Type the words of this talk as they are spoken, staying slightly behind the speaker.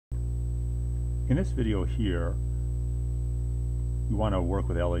In this video here, we want to work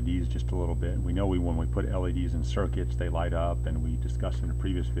with LEDs just a little bit. We know when we put LEDs in circuits, they light up, and we discussed in a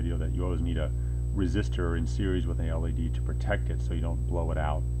previous video that you always need a resistor in series with an LED to protect it so you don't blow it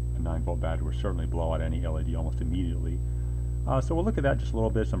out. A 9-volt battery will certainly blow out any LED almost immediately. So we'll look at that just a little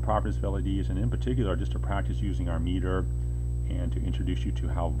bit, some properties of LEDs, and in particular just to practice using our meter and to introduce you to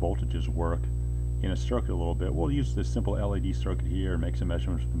how voltages work in a circuit a little bit. We'll use this simple LED circuit here and make some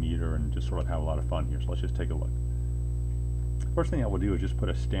measurements with the meter and just sort of have a lot of fun here. So let's just take a look. First thing I will do is just put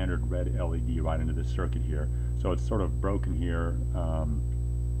a standard red LED right into this circuit here. So it's sort of broken here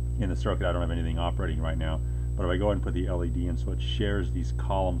in the circuit. I don't have anything operating right now. But if I go ahead and put the LED in, so it shares these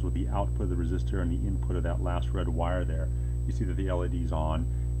columns with the output of the resistor and the input of that last red wire there. You see that the LED is on,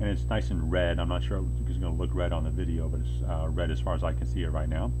 and it's nice and red. I'm not sure it's going to look red on the video, but it's red as far as I can see it right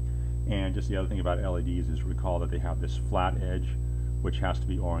now. And just the other thing about LEDs is recall that they have this flat edge, which has to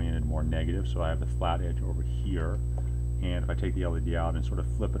be oriented more negative. So I have the flat edge over here. And if I take the LED out and sort of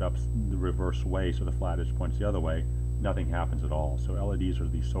flip it up the reverse way so the flat edge points the other way, nothing happens at all. So LEDs are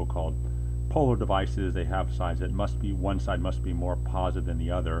these so-called polar devices. They have sides that must be, one side must be more positive than the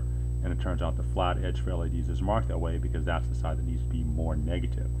other, and it turns out the flat edge for LEDs is marked that way because that's the side that needs to be more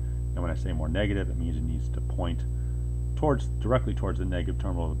negative. And when I say more negative, it means it needs to point directly towards the negative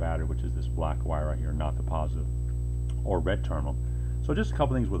terminal of the battery, which is this black wire right here, not the positive or red terminal. So just a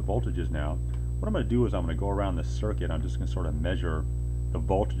couple things with voltages now. What I'm going to do is I'm going to go around the circuit. I'm just going to sort of measure the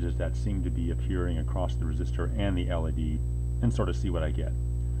voltages that seem to be appearing across the resistor and the LED and sort of see what I get.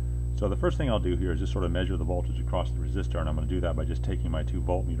 So the first thing I'll do here is just sort of measure the voltage across the resistor, and I'm going to do that by just taking my 2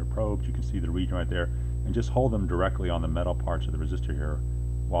 voltmeter probes. You can see the region right there, and just hold them directly on the metal parts of the resistor here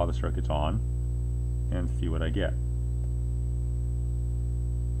while the circuit's on and see what I get.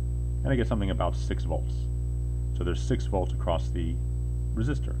 And I get something about 6 volts. So there's 6 volts across the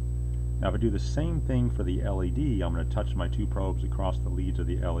resistor. Now if I do the same thing for the LED, I'm going to touch my 2 probes across the leads of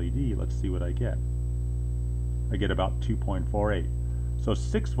the LED. Let's see what I get. I get about 2.48. So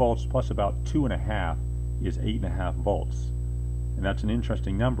 6 volts plus about 2.5 is 8.5 volts. And that's an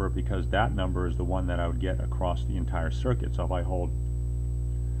interesting number because that number is the one that I would get across the entire circuit. So if I hold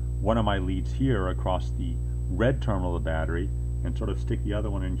one of my leads here across the red terminal of the battery and sort of stick the other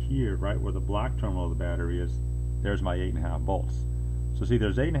one in here right where the black terminal of the battery is, there's my 8.5 volts. So see,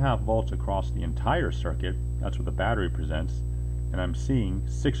 there's 8.5 volts across the entire circuit. That's what the battery presents. And I'm seeing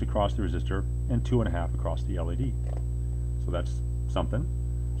 6 across the resistor and 2.5 across the LED. So that's something.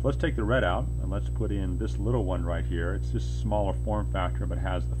 So let's take the red out and let's put in this little one right here. It's just smaller form factor but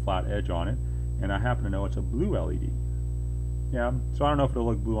has the flat edge on it. And I happen to know it's a blue LED. Yeah, so I don't know if it'll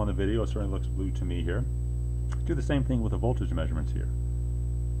look blue on the video. It certainly looks blue to me here. Do the same thing with the voltage measurements here.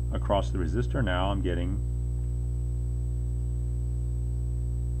 Across the resistor now I'm getting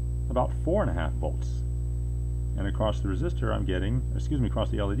about 4.5 volts. And across the resistor I'm getting, across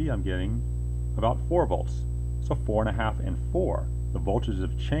the LED I'm getting about 4 volts. So 4.5 and 4. The voltages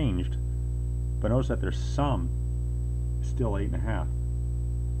have changed, but notice that their sum is still 8.5.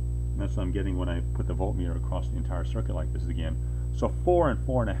 And that's what I'm getting when I put the voltmeter across the entire circuit like this again. So 4 and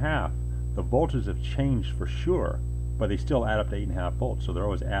 4.5, the voltages have changed for sure, but they still add up to 8.5 volts. So they're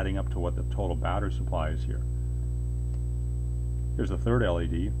always adding up to what the total battery supply is here. Here's the third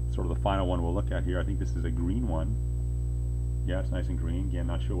LED, sort of the final one we'll look at here. I think this is a green one. Yeah, it's nice and green. Again,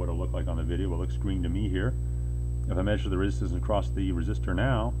 not sure what it'll look like on the video, but it looks green to me here. If I measure the resistance across the resistor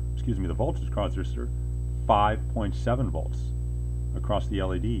now, the voltage across the resistor, 5.7 volts. Across the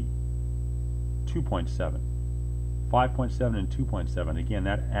LED, 2.7. 5.7 and 2.7. Again,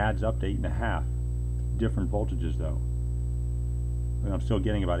 that adds up to 8.5. Different voltages though. And I'm still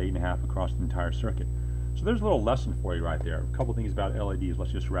getting about 8.5 across the entire circuit. So there's a little lesson for you right there. A couple things about LEDs.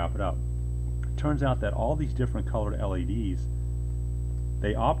 Let's just wrap it up. It turns out that all these different colored LEDs,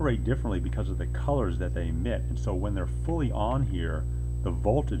 they operate differently because of the colors that they emit. And so when they're fully on here, the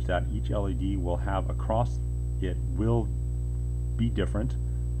voltage that each LED will have across it will be different.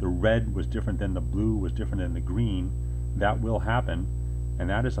 The red was different than the blue, was different than the green. That will happen, and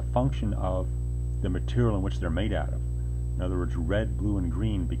that is a function of the material in which they're made out of. In other words, red, blue, and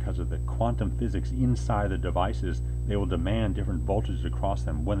green, because of the quantum physics inside the devices, they will demand different voltages across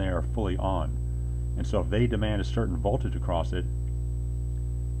them when they are fully on. And so if they demand a certain voltage across it,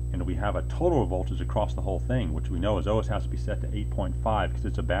 and we have a total voltage across the whole thing, which we know is always has to be set to 8.5 because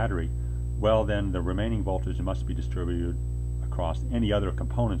it's a battery, well then the remaining voltage must be distributed across any other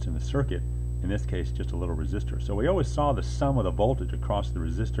components in the circuit, in this case just a little resistor. So we always saw the sum of the voltage across the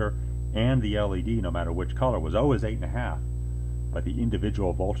resistor and the LED, no matter which color, was always 8.5, but the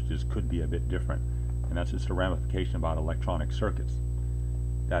individual voltages could be a bit different, and that's just a ramification about electronic circuits.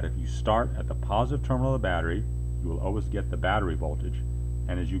 that if you start at the positive terminal of the battery, you will always get the battery voltage,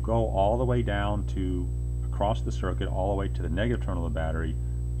 and as you go all the way down to across the circuit all the way to the negative terminal of the battery,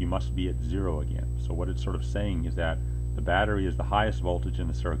 you must be at 0 again. So what it's sort of saying is that the battery is the highest voltage in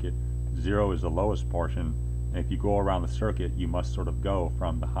the circuit, 0 is the lowest portion, and if you go around the circuit, you must sort of go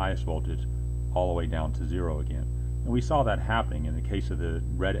from the highest voltage all the way down to 0 again. And we saw that happening in the case of the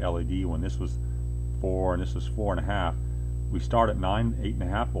red LED when this was 4 and this was 4.5. We start at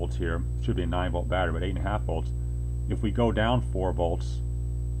 8.5 volts here. It should be a 9-volt battery, but 8.5 volts. If we go down 4 volts,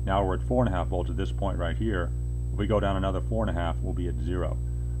 now we're at 4.5 volts at this point right here. If we go down another 4.5, we'll be at 0.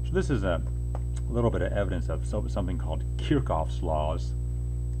 So this is a little bit of evidence of something called Kirchhoff's laws,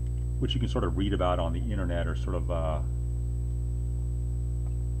 which you can sort of read about on the internet or sort of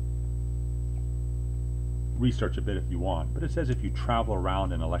research a bit if you want. But it says if you travel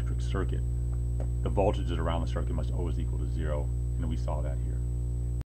around an electric circuit, the voltages around the circuit must always equal to 0, and we saw that here.